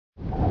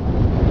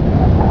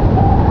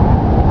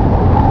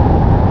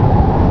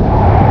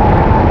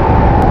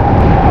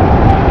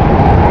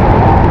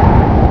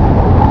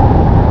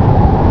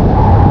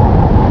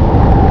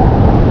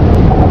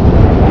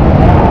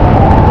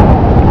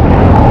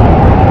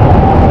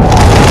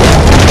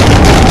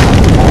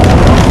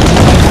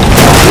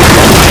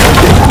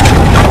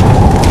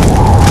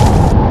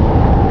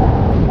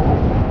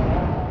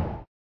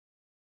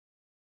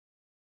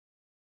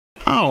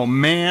Oh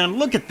man,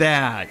 look at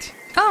that.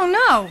 Oh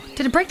no!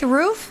 Did it break the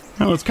roof?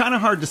 Well, it's kind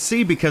of hard to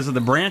see because of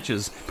the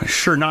branches, but it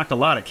sure knocked a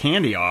lot of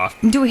candy off.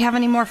 Do we have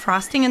any more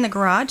frosting in the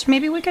garage?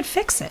 Maybe we could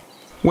fix it.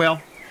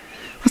 Well,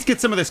 let's get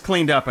some of this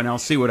cleaned up and I'll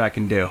see what I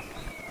can do.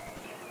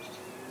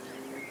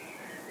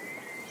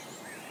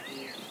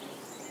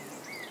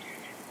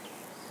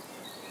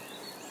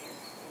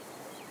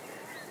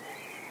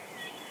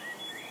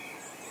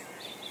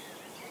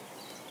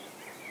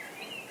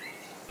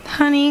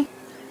 Honey,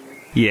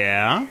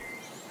 Yeah?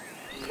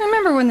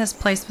 remember when this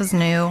place was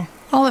new?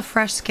 All the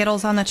fresh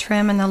Skittles on the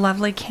trim and the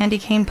lovely candy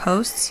cane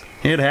posts?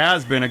 It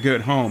has been a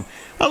good home.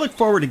 I look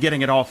forward to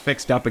getting it all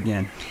fixed up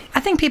again. I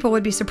think people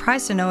would be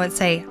surprised to know it's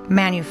a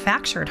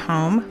manufactured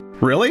home.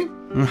 Really?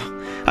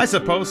 I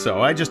suppose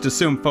so. I just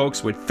assumed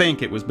folks would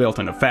think it was built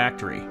in a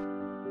factory.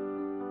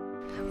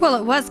 Well,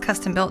 it was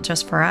custom built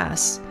just for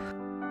us.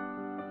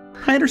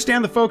 I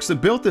understand the folks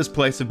that built this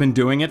place have been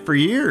doing it for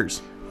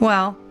years.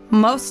 Well,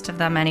 most of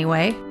them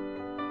anyway.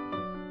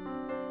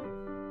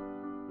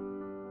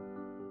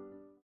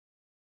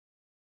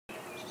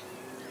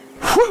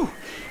 Whew!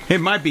 It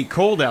might be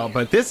cold out,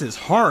 but this is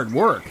hard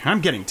work.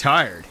 I'm getting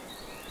tired.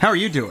 How are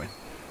you doing?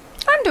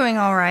 I'm doing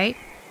all right.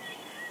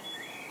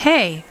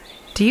 Hey,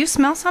 do you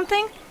smell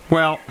something?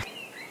 Well,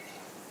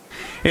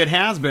 it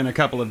has been a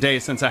couple of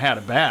days since I had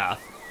a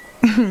bath.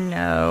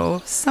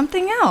 No,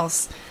 something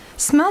else.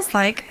 Smells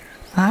like,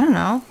 I don't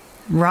know,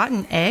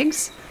 rotten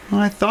eggs?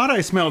 I thought I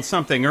smelled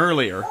something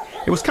earlier.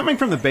 It was coming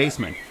from the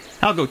basement.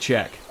 I'll go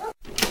check.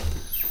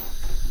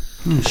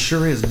 It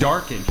sure is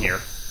dark in here.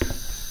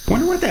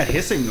 Wonder what that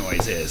hissing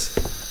noise is.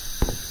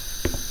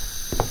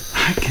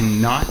 I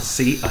cannot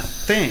see a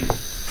thing.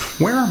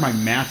 Where are my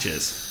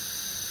matches?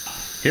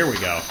 Here we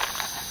go.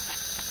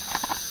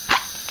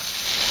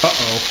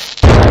 Uh-oh.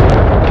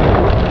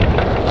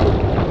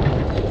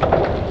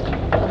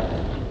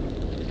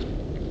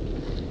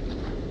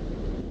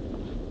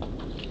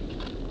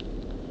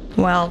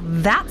 Well,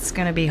 that's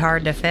gonna be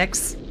hard to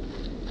fix.